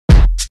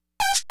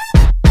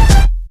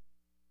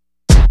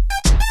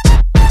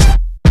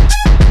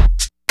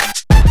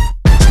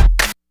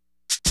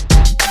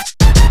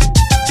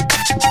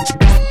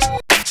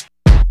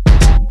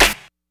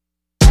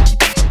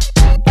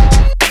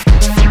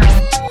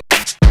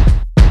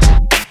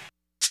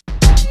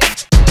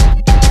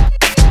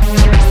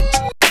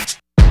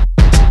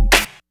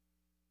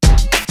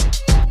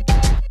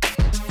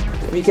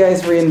you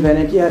guys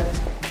reinvented yet?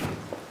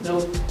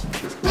 Nope.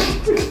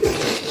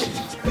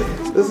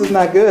 This is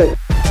not good.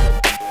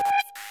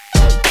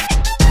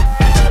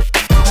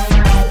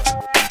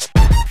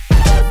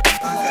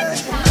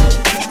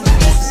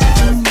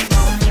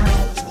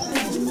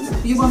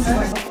 You want to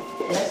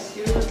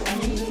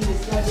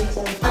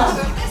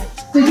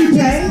Did you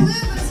pay?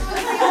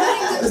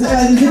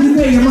 Did you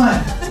pay your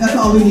money? That's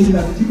all we need to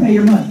know. Did you pay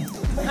your money?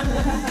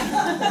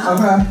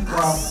 Okay.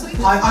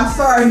 Well, I'm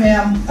sorry,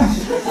 ma'am.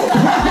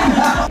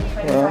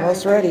 We're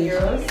almost ready.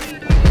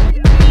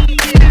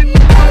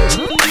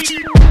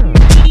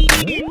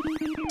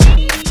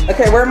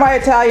 Okay, where are my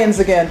Italians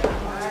again?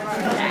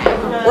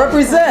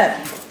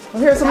 Represent.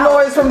 Here's some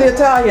noise from the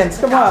Italians.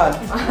 Come on.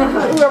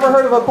 Who ever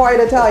heard of a quiet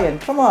Italian?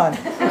 Come on.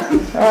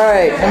 All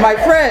right. And my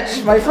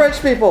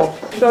French people.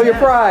 Show your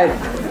pride.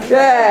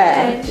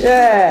 Yeah.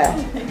 Yeah.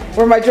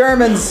 Where are my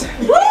Germans?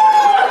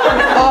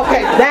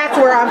 Okay, that's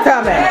where I'm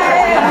coming.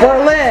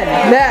 Berlin,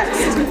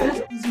 next.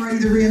 Who's ready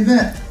to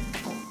reinvent?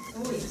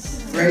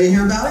 Ready to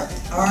hear about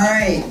it? All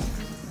right.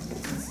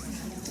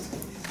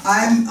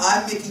 I'm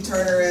Miki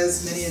Turner,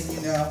 as many of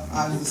you know.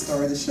 I'm the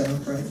star of the show,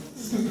 right?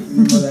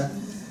 Remember that.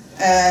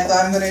 And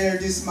I'm going to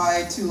introduce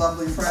my two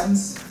lovely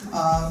friends who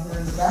are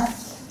in the back.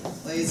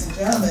 Ladies and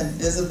gentlemen,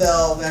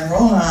 Isabelle van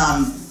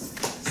Rolleghem,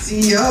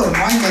 CEO and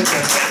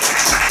winemaker.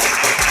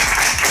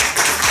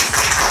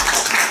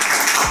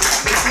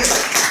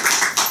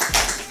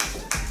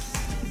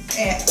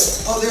 And,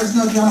 oh, there's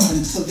no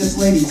gentlemen, so just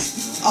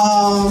ladies.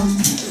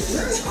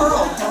 Where's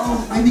Carl?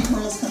 Maybe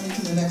Carl's coming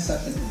to the next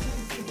session.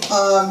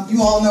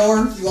 You all know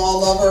her, you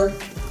all love her.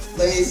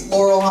 Ladies,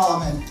 Laurel,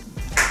 holloman.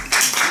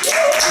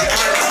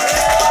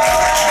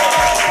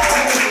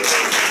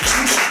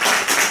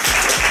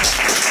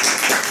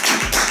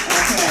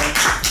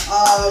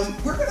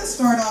 We're going to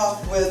start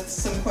off with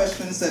some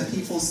questions that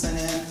people sent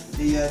in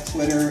via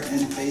Twitter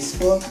and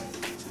Facebook.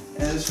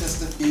 And it's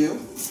just a few.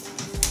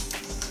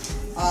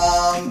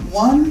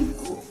 One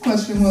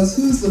question was,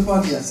 who's the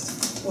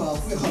funniest? Well,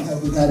 we all know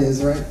who that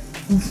is, right?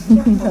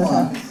 Come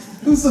on.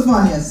 Who's the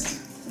funniest?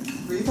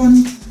 Were you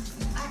funny?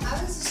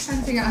 I was just trying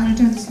to figure out how to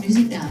turn this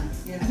music down.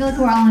 I feel like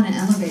we're all in an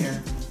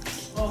elevator.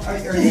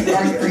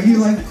 Are you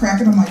like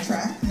cracking on my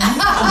track?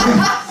 Okay.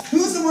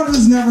 Who's the one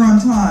who's never on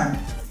time?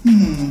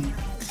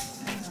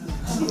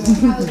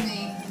 That was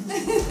me.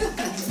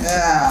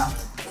 Yeah.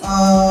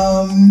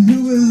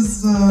 Who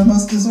is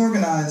most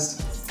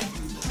disorganized?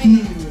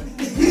 Me.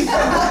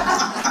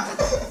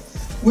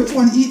 Which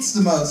one eats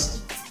the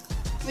most?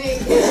 Me.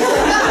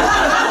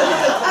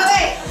 Oh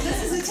wait, this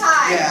is a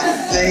tie.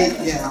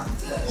 Yeah,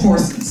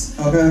 horses,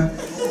 okay?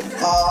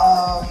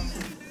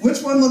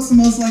 Which one looks the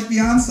most like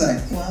Beyonce?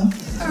 Well,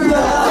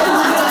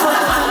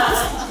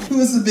 who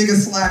is the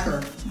biggest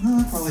slacker? Oh,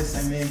 I'd probably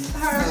say me.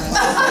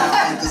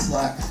 I like the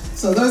slack.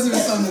 So those are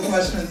some of the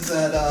questions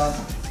that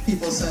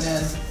people sent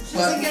in. She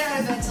doesn't get out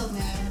of bed till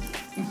noon.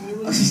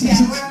 Yeah,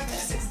 we're up at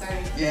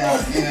 6:30.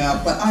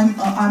 Yeah, but I'm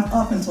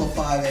up until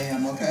 5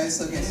 a.m., okay?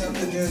 So getting up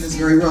at noon is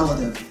very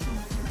relative.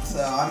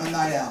 So I'm a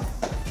night owl.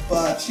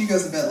 But she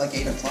goes to bed like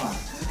 8 o'clock.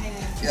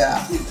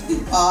 Yeah.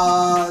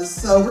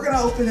 So we're going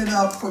to open it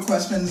up for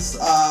questions.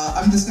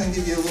 I'm just going to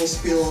give you a little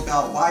spiel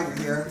about why we're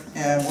here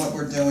and what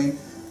we're doing.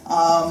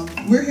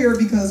 We're here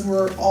because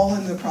we're all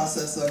in the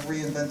process of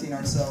reinventing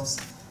ourselves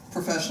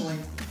professionally,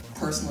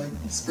 personally,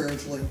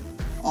 spiritually,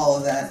 all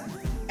of that.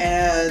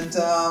 And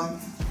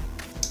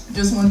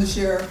just wanted to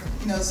share,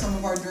 some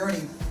of our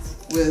journey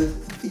with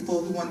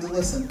people who wanted to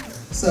listen.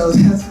 So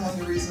that's one of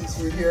the reasons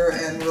we're here.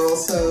 And we're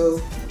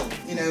also,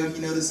 you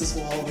notice this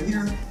wall over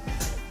here.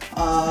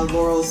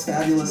 Laurel's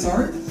fabulous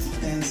art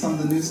and some of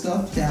the new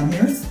stuff down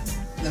here.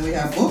 And then we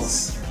have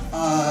books.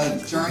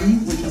 Journey,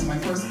 which is my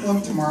first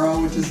book, Tomorrow,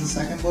 which is the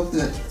second book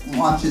that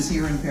launches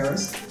here in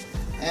Paris.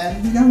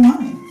 And we got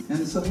wine.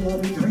 And so we'll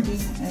be drinking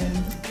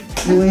and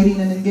relating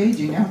and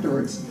engaging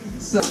afterwards.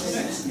 So,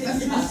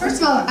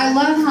 First of all, I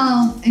love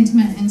how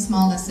intimate and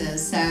small this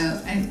is. So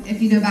if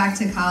you go back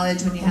to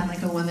college when you had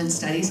like a women's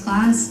studies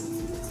class,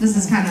 this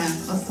is kind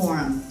of a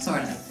forum,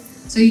 sort of.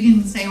 So you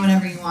can say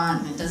whatever you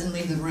want and it doesn't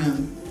leave the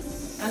room.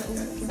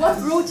 What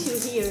brought you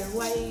here?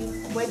 Why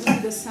did you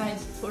decide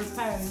for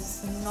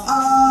Paris and not?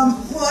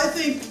 Well, I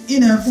think,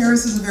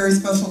 Paris is a very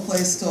special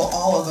place to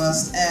all of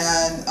us.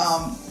 And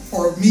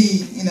for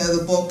me,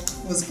 the book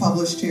was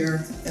published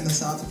here in the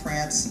south of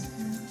France.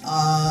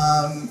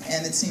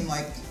 And it seemed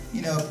like,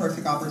 a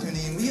perfect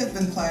opportunity. And we had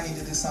been planning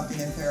to do something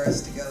in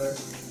Paris together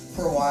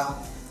for a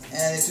while.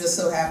 And it just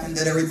so happened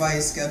that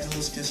everybody's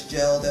schedules just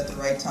gelled at the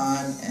right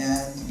time.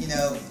 And,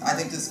 I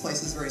think this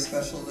place is very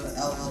special to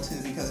LL too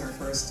because her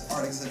first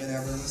art exhibit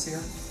ever was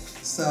here.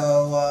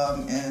 So,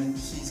 and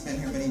she's been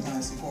here many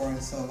times before,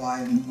 and so have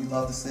I. And we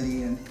love the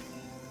city, and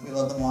we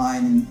love the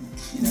wine, and,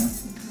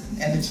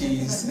 and the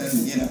cheese,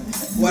 and,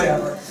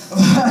 whatever.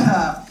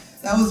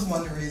 That was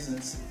one of the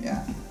reasons,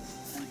 yeah.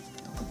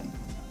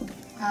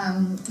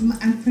 I'm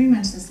pretty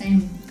much the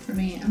same for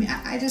me. I mean,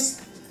 I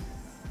just,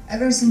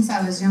 ever since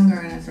I was younger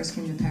and I first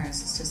came to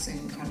Paris, it's just an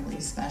incredibly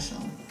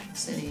special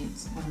city.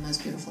 It's one of the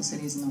most beautiful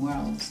cities in the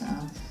world. So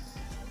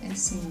it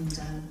seemed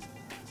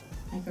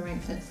like a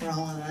right fit for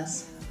all of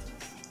us.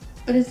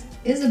 But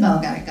Isabelle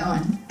got it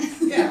going.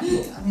 Yeah,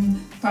 I mean,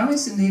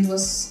 Paris indeed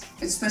it's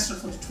special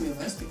for the three of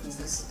us because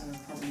that's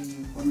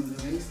probably one of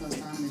the very first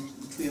time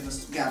that the three of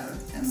us gathered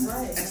and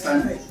had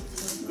fun.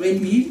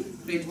 Great meal,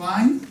 great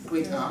wine,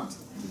 great art.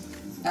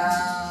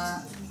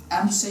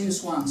 I'm a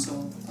serious one, so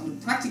on the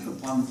practical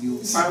point of view,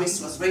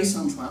 Paris was very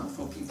central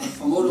for people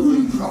from all over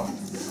Europe.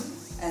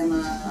 And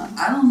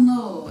I don't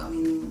know, I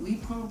mean, we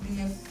probably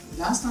have,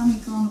 last time we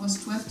came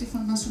was 12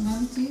 different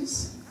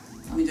nationalities.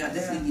 I mean, there are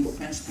definitely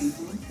French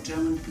people,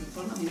 German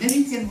people. I mean, maybe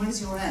you can raise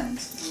your hand.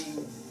 I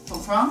mean, from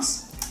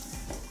France?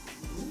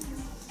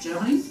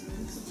 Germany?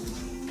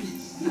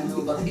 I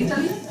know about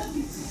Italy.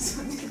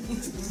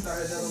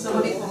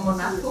 Somebody from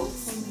Monaco?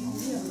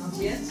 Not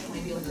yet, so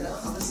maybe on the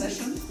other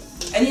session.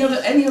 Any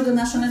other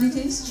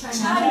nationalities?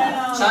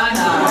 China.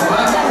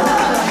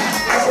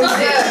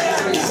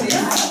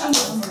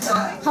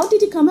 How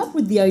did you come up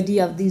with the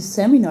idea of these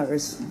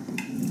seminars?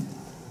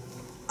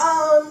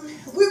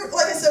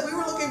 Like I said, we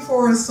were looking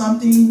for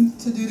something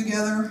to do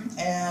together,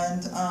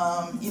 and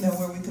you know,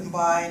 where we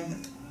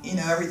combine, you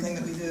know, everything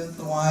that we do,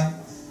 the wine,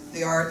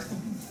 the art,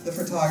 the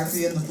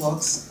photography, and the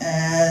books,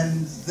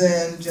 and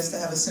then just to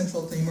have a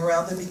central theme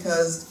around it,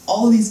 because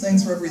all of these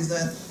things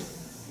represent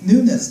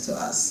newness to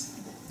us.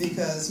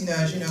 Because, you know,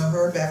 as you know,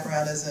 her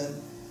background is in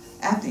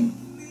acting,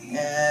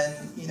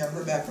 and, you know,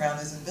 her background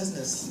is in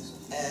business,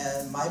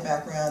 and my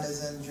background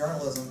is in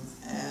journalism,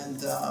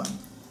 and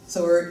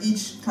so we're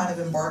each kind of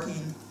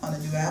embarking on a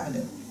new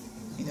avenue,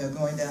 you know,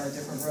 going down a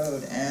different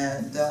road,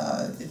 and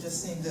it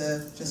just seemed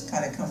to just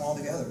kind of come all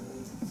together.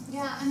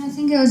 Yeah, and I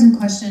think it was in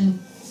question,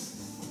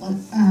 well,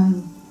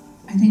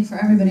 I think for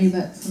everybody,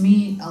 but for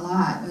me a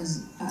lot,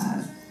 was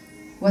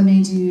what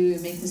made you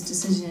make this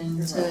decision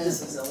to...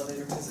 This is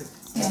elevator music.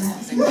 Yeah.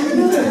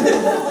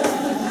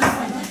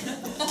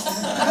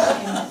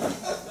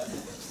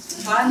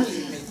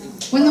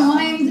 When the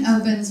wine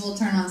opens, we'll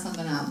turn on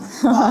something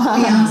else.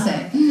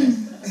 Beyonce.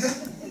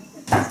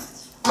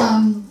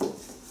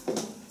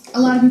 A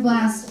lot of people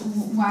ask,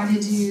 why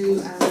did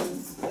you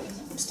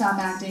stop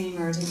acting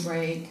or take a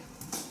break?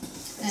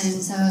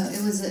 And so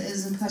it was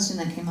a question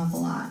that came up a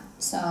lot.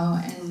 So,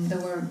 and there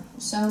were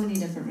so many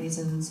different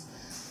reasons,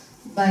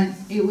 but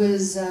it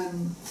was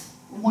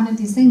one of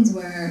these things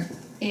where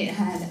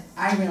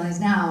I realize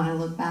now when I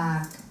look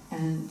back,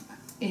 and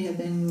it had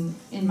been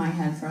in my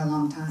head for a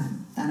long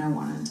time that I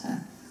wanted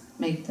to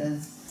make the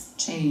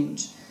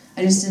change.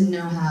 I just didn't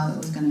know how it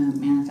was going to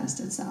manifest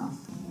itself.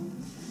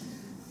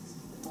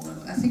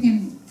 Well, I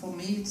think for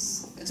me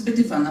it's a bit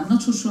different. I'm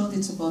not so sure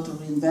it's about a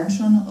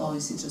reinvention or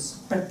is it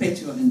just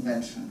perpetual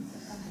invention.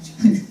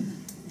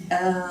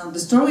 The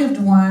story of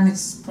the wine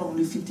is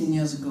probably 15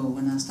 years ago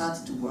when I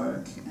started to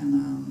work,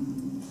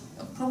 and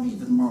probably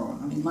even more.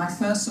 I mean, my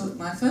first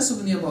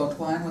souvenir about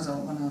wine was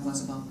when I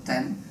was about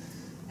 10,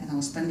 and I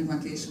was spending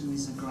vacation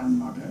with a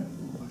grandmother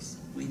who was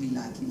really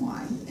liking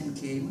wine and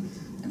came.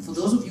 And for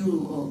those of you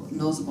who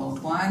knows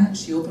about wine,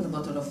 she opened a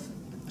bottle of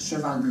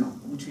Cheval Blanc,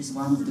 which is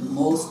one of the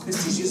most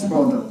prestigious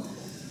Bordeaux.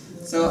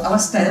 So I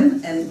was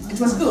 10 and it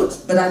was good,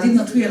 but I did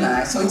not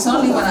realize. So it's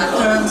only when I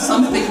turned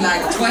something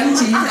like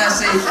 20 I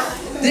say,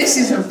 this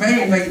is a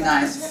very, very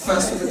nice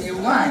first souvenir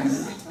wine.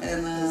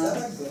 And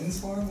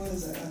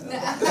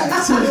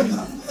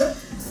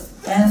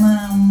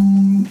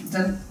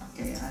then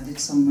okay, I did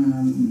some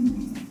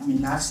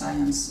life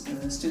science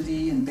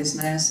study and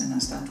business, and I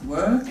started to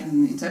work,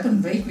 and it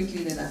happened very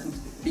quickly that I could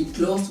be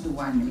close to the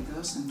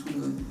winemakers and to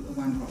the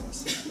wine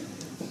growers.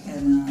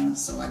 And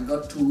so I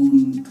got to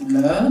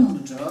learn on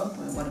the job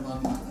what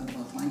about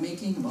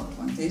winemaking, about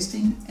wine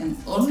tasting, and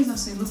always I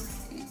say, look,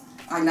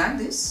 I like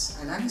this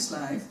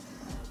life.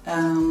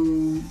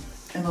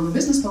 And on the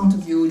business point of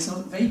view, it's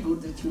very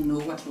good that you know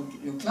what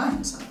your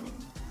clients are doing.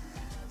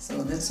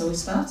 So that's how it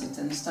started,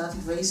 and it started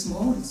very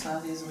small. It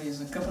started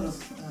with a couple of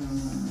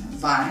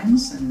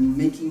vines and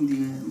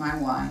making my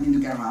wine in the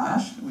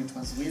garage, which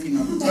was really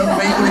not a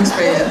very good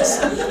experience.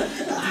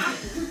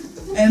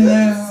 And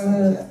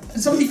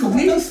something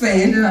completely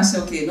failed, and I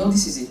said, okay, no,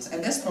 this is it.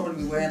 And that's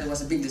probably where there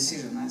was a big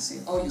decision. I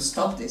said, oh, you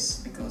stop this,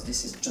 because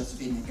this is just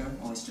vinegar,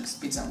 or it's just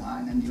pizza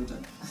wine, and you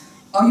don't.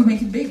 Or you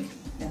make it big.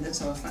 And that's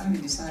how I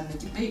finally decided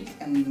to make it big.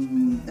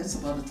 And that's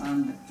about the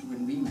time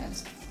when we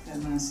met.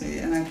 And I say,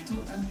 and I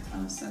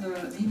sent her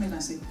an email, and I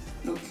said,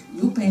 look,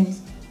 you paint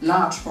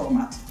large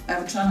format. I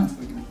have a challenge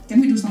for you. Can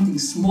we do something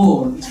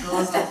small, which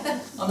was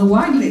on the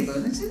wine label?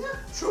 And I said, yeah,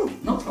 sure,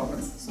 no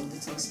problem. So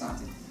that's how it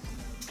started.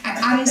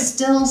 I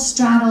still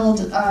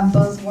straddled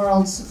both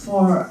worlds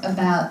for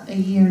about a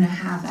year and a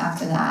half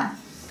after that.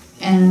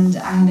 And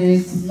I had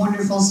a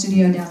wonderful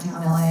studio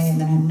downtown LA, and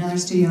then I had another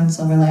studio in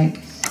Silver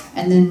Lake.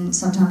 And then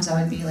sometimes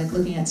I would be like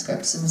looking at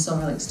scripts in the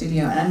Silver Lake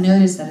studio, and I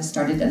noticed that I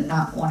started to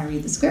not want to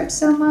read the script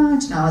so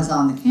much, and I was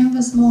on the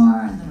canvas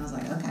more, and then I was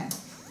like, okay.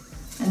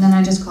 And then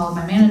I just called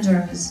my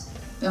manager, who's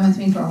been with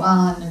me for a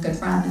while and a good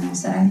friend, and I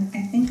said,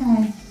 I think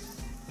I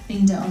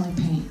need to only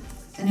paint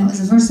And it was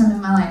the first time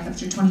in my life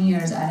after 20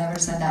 years I'd ever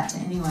said that to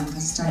anyone, because I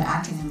started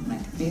acting in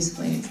like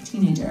basically a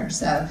teenager.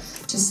 So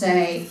to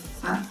say,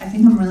 I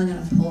think I'm really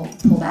going to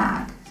pull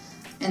back.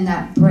 And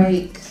that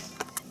break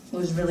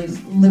was really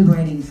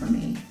liberating for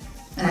me.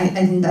 And I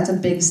think that's a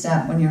big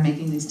step when you're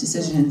making these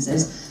decisions,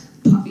 is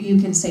you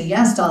can say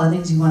yes to all the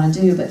things you want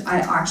to do, but I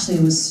actually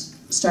was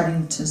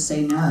starting to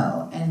say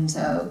no, and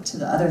so to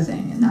the other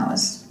thing, and that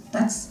was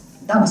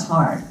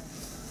hard.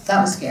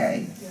 That was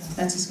scary.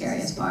 That's the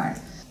scariest part.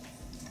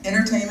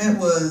 Entertainment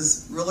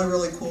was really,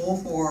 really cool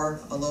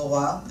for a little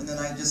while, and then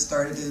I just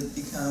started to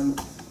become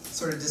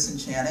sort of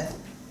disenchanted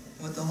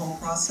with the whole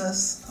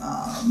process.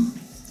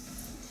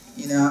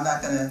 You know, I'm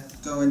not going to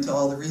go into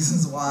all the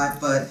reasons why,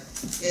 but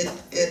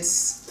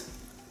it's,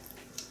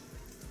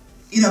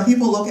 you know,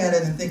 people look at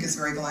it and think it's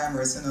very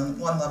glamorous, and on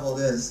one level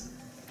it is,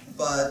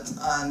 but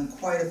on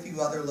quite a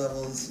few other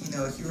levels, you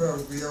know, if you're a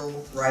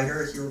real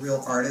writer, if you're a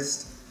real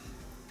artist,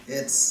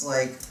 it's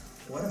like,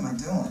 what am I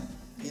doing?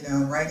 You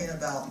know, writing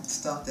about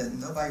stuff that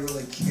nobody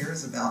really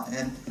cares about.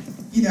 And,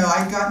 you know,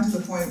 I'd gotten to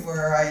the point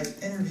where I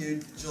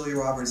interviewed Julia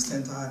Roberts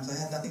 10 times. I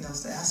had nothing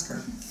else to ask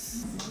her.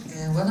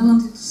 And what I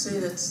wanted to say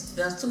that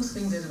there are two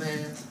things that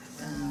were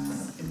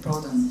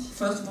important.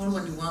 First of all,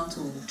 when you want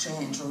to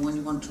change or when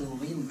you want to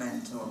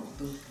reinvent or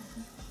do,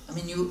 I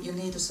mean, you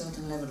need a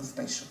certain level of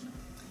passion,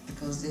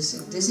 because this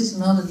is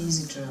not an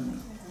easy journey.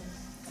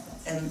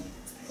 And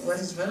what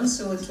is very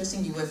so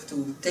interesting, you have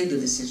to take the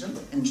decision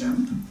and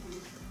jump.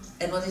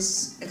 And what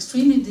is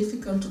extremely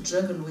difficult to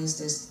juggle with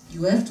this,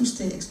 you have to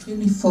stay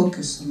extremely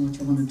focused on what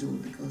you want to do,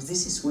 because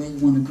this is where you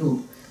want to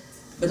go.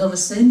 But at the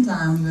same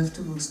time, you have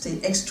to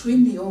stay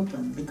extremely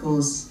open,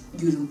 because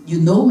you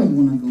know where you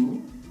want to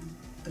go,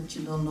 but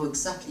you don't know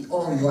exactly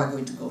how you are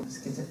going to go. Ce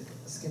qui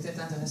est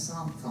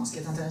intéressant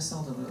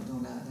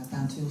dans la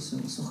peinture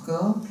sur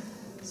corps,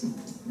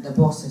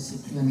 d'abord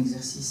c'est plus un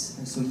exercice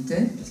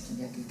solitaire, parce qu'il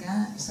y a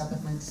quelqu'un, et ça a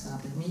permis de faire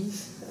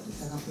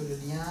un peu le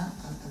lien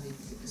avec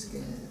ce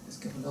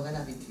que Laurel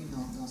a vécu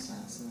dans sa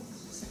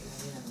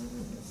carrière de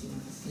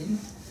film,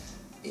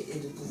 et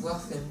de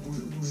pouvoir faire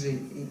bouger,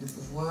 et de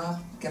pouvoir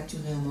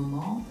capturer un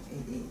moment,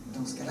 et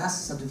dans ce cas-là,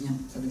 ça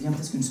devient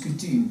presque une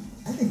sculpture.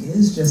 I think it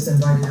is just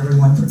inviting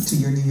everyone to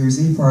your New Year's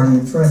Eve party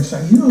in French.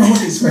 You don't know what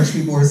these French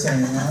people are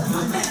saying,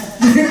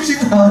 huh? She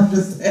probably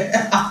just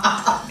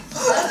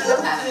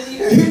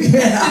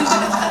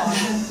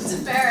It's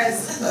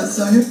embarrassed.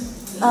 Sonia?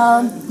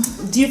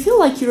 Do you feel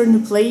like you're in a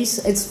place,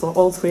 it's for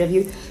all three of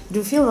you, do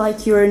you feel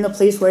like you're in a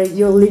place where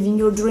you're living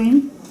your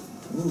dream?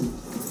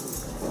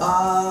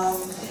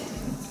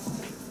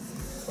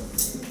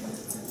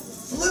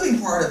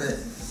 Living part of it.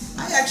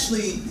 I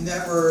actually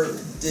never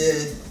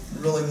did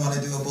really want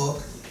to do a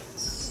book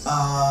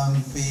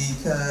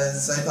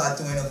because I thought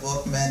doing a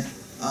book meant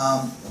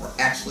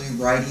actually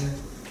writing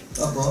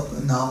a book,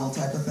 a novel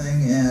type of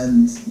thing,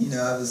 and you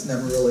know, I was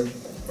never really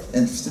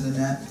interested in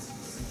that.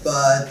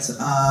 But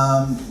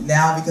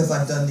now, because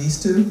I've done these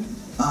two,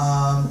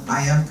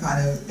 I am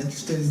kind of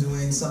interested in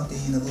doing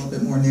something a little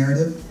bit more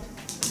narrative,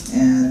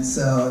 and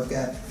so I've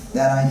got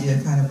that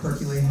idea kind of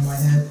percolating in my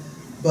head.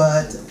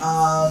 But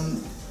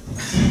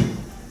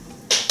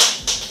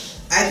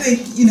I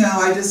think, you know,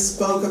 I just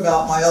spoke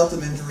about my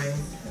ultimate dream,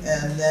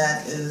 and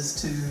that is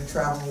to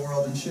travel the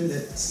world and shoot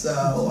it.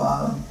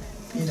 So,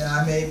 you know,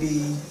 I may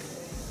be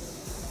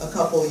a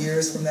couple of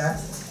years from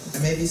that,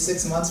 and maybe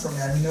 6 months from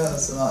that, who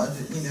knows? So,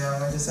 you know,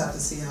 I just have to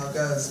see how it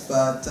goes,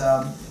 but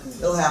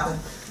it'll happen.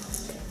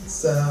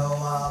 So,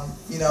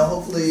 you know,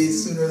 hopefully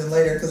sooner than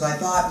later, because I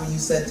thought when you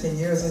said 10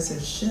 years, I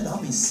said, shit,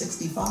 I'll be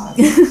 65.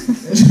 I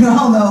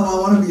don't know if I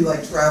want to be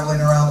like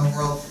traveling around the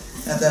world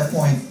at that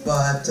point,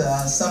 but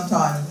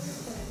sometime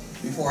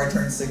before I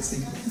turn 60.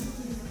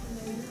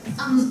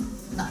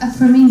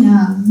 For me,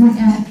 no, not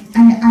yet.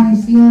 I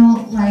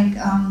feel like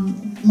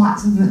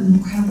lots of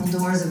incredible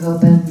doors have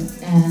opened,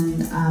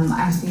 and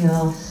I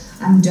feel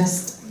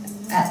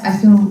I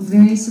feel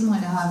very similar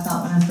to how I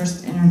felt when I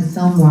first entered the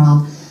film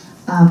world.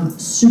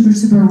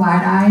 Super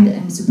wide-eyed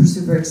and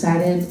super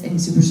excited and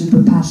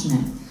super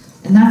passionate,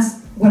 and that's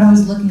what I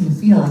was looking to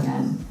feel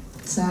again.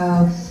 So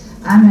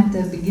I'm at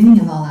the beginning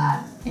of all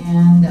that,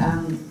 and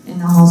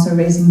I'm also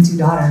raising 2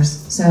 daughters.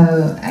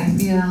 So I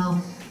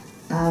feel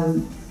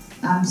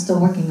I'm still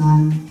working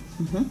on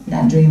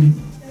that dream.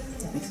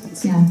 That makes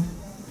sense. Yeah.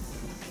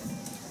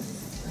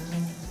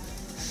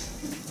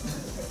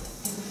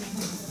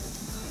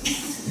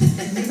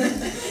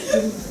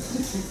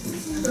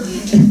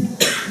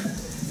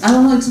 I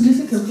don't know, it's a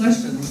difficult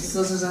question,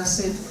 because as I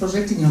said,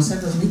 projecting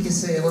yourself, as Miki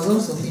said, I was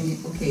also thinking,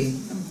 okay,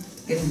 I'm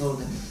getting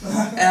older.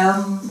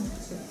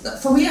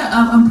 For me,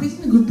 I'm pretty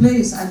in a good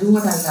place. I do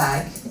what I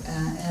like,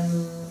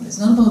 and it's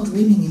not about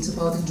dreaming, it's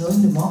about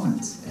enjoying the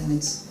moment. And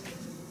this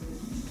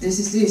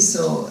is this,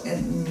 so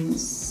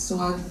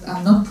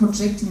I'm not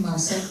projecting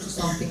myself to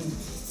something.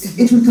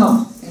 It will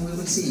come, and we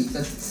will see.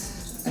 But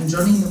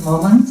enjoying the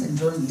moment,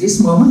 enjoying this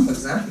moment, for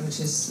example, which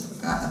is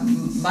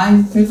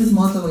my favorite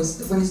motto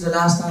is, when is the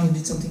last time you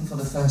did something for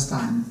the first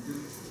time?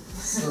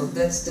 So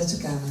that's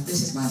a kind of,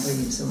 this is my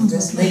dream. So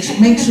just make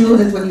sure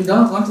that when you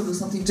don't want to do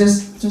something,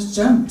 just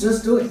jump,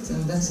 just do it,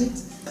 and that's it.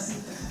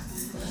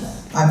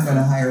 I'm going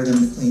to hire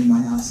them to clean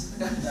my house.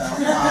 No.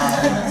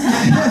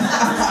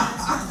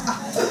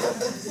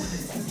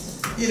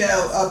 You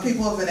know,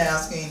 people have been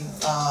asking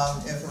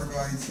if we're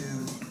going to,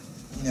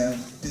 you know,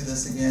 do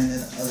this again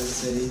in other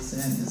cities,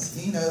 and it's,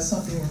 you know,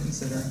 something we're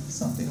considering,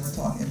 something we're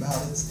talking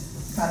about.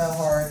 It's kind of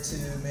hard to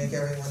make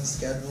everyone's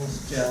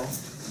schedules gel,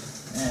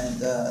 and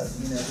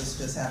you know, this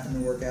just happened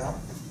to work out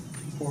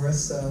for us,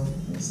 so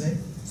we'll see.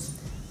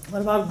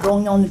 What about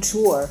going on a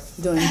tour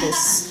doing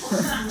this?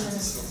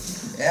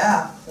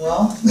 Yeah,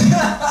 well,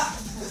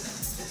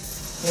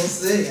 we'll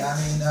see. I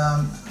mean,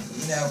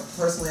 you know,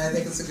 personally, I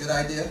think it's a good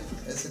idea.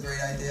 It's a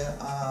great idea,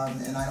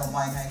 and I don't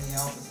mind hanging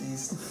out with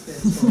these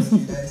kids for a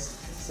few days.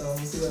 So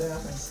we'll see what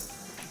happens.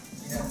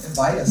 You know,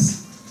 invite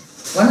us.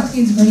 One of the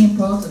things very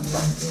important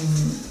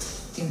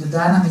in the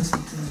dynamics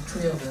between the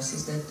three of us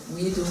is that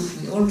we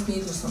all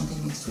three do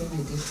something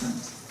extremely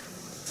different.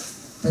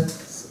 But,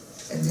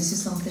 and this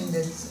is something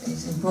that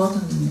is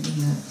important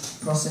in a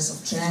process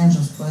of change,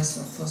 or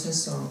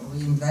process of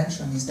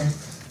reinvention, is that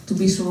to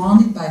be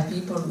surrounded by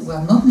people who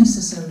are not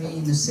necessarily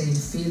in the same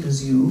field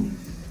as you,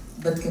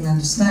 but can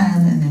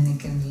understand, and then they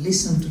can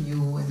listen to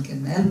you and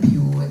can help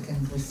you and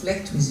can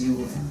reflect with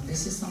you. And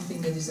this is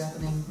something that is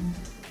happened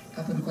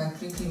quite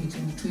quickly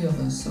between the three of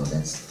us. So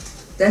that's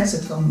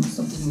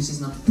something which is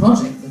not a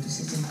project, but this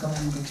is in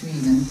common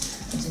between. And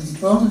it's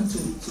important to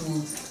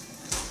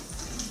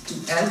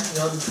help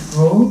the other to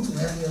grow, to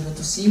help the other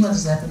to see what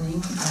is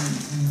happening,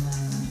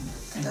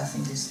 and I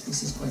think this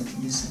is great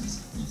in this sense.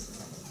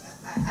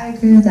 I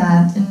agree with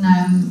that, and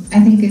I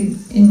think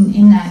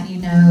in that you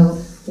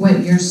know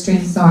what your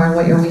strengths are,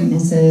 what your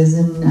weakness is,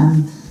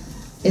 and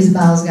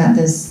Isabelle's got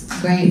this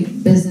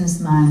great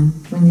business mind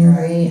when you're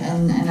right,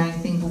 and I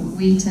think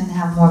we tend to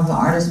have more of an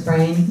artist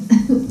brain,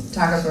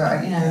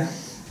 photographer, you know,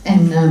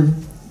 and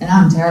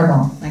I'm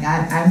terrible. Like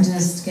I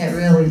just get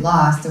really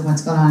lost in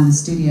what's going on in the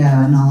studio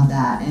and all of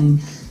that,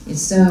 and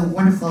it's so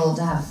wonderful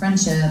to have a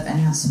friendship and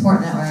have a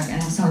support network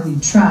and have someone you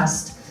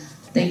trust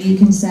that you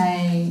can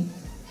say,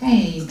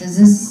 hey, does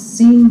this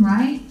seem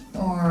right?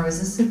 Or is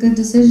this a good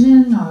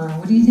decision? Or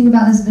what do you think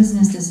about this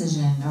business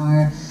decision?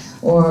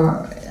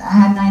 Or I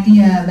had an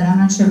idea, but I'm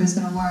not sure if it's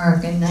going to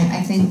work. And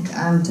I think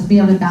to be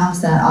able to bounce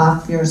that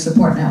off your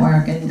support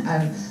network and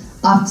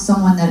off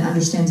someone that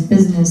understands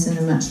business in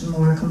a much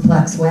more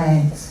complex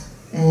way.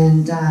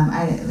 And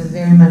I have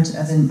very much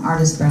of an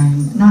artist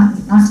brain. Not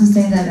to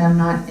say that I'm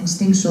not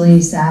instinctually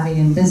savvy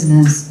in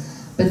business,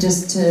 but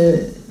just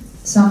to,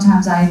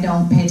 sometimes I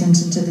don't pay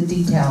attention to the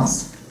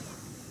details.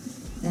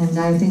 And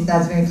I think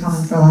that's very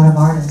common for a lot of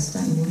artists,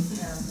 don't you think?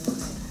 Yeah.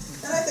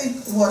 And I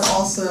think what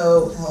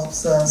also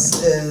helps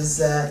us is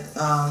that,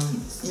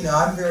 you know,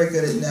 I'm very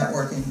good at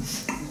networking.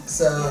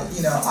 So,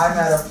 you know, I'm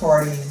at a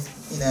party,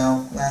 you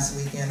know, last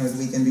weekend or the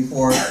weekend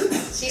before.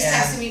 She's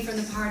texting me from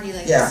the party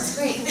like, yeah. This is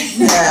great.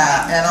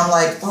 Yeah, and I'm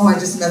like, oh, I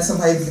just met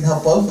somebody who can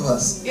help both of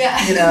us.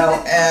 Yeah. You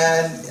know,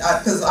 and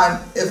because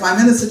if I'm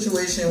in a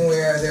situation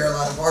where there are a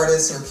lot of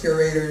artists or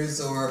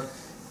curators or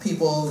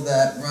people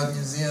that run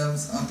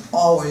museums, I'm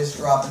always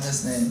dropping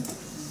this name,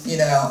 you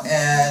know,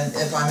 and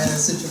if I'm in a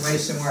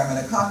situation where I'm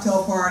at a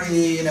cocktail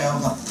party, you know,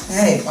 I'm like,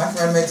 hey, my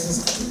friend makes this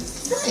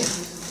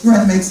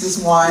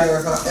wine, or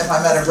if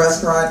I'm at a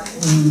restaurant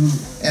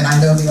and I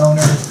know the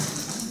owner,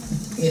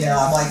 you know,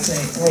 I'm like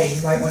saying, hey,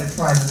 you might want to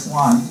try this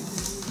wine,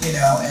 you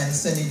know, and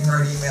sending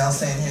her an email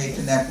saying, hey,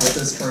 connect with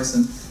this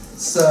person.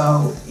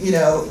 So, you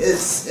know,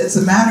 it's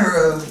a matter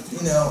of,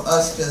 you know,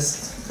 us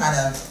just kind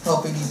of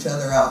helping each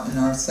other out in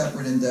our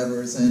separate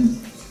endeavors and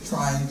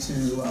trying to,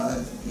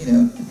 you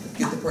know,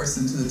 get the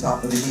person to the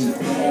top of the heap.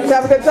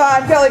 Have a good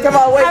time, Kelly. Come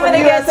on, wait for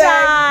the USA.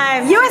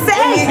 Having a good time.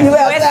 USA.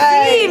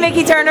 USA.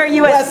 Miki Turner,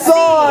 USC.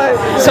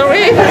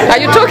 Sorry, are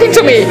you talking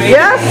to me?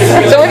 Yes.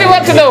 So what do you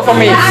want to know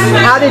from me?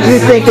 How did you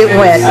think it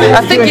went?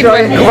 I think it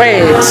went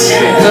great.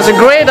 It was a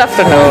great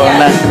afternoon.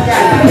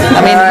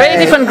 I mean, very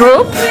different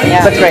group,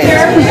 but great.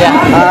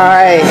 Yeah. All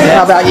right.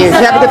 How about you?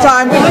 Did you have a good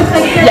time?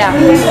 Yeah.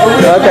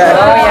 Okay.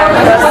 Oh yeah,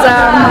 it was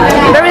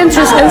very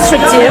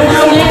instructive.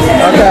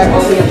 Okay.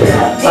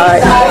 All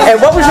right.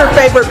 And what was your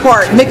favorite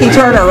part? Miki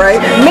Turner,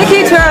 right?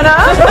 Miki Turner.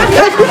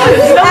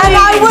 And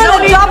I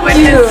will adopt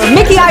you.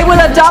 Miki, I will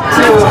adopt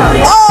you.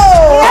 Oh!